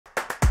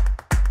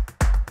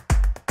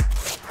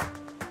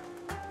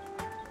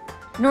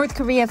North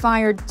Korea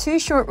fired 2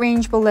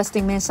 short-range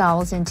ballistic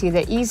missiles into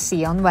the East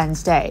Sea on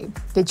Wednesday.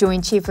 The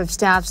Joint Chief of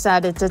Staff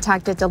said it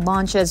detected the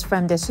launches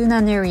from the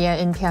Sunan area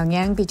in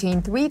Pyongyang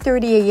between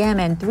 3:30 a.m.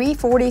 and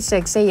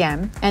 3:46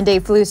 a.m., and they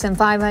flew some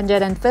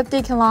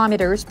 550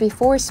 kilometers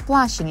before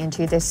splashing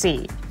into the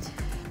sea.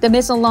 The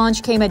missile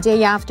launch came a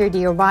day after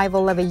the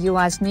arrival of a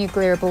U.S.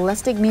 nuclear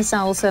ballistic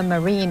missile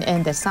submarine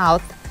in the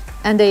south,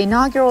 and the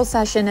inaugural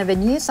session of a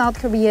new South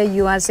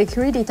Korea-U.S.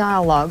 security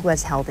dialogue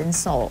was held in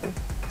Seoul.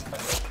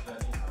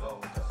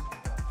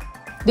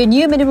 The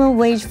new minimum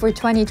wage for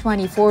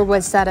 2024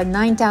 was set at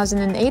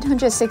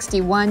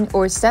 $9,861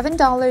 or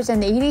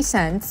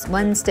 $7.80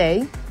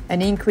 Wednesday,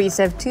 an increase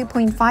of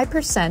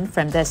 2.5%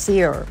 from this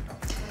year.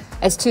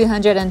 It's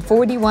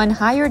 $241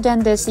 higher than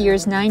this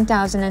year's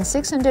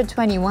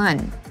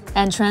 $9,621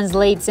 and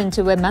translates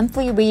into a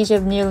monthly wage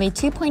of nearly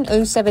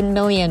 2.07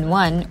 million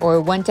won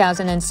or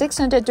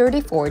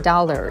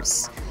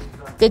 $1,634.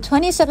 The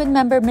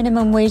 27-member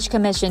Minimum Wage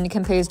Commission,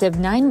 composed of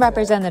 9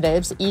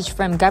 representatives, each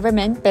from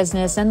government,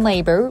 business, and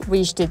labor,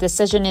 reached a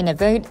decision in a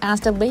vote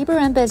as the labor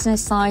and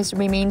business sides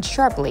remained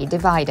sharply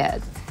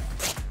divided.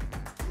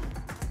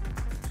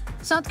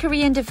 South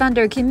Korean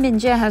defender Kim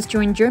Min-jae has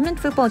joined German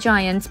football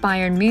giants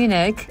Bayern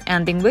Munich,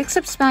 ending weeks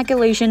of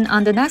speculation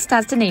on the next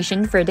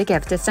destination for the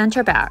gifted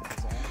centre-back.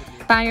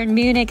 Bayern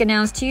Munich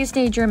announced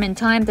Tuesday German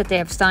time that they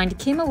have signed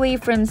Kim away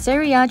from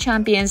Serie A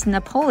champions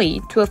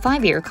Napoli to a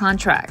 5-year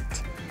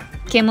contract.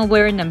 Kim will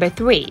wear number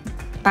 3.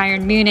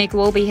 Bayern Munich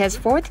will be his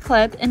 4th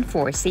club in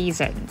 4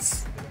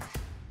 seasons.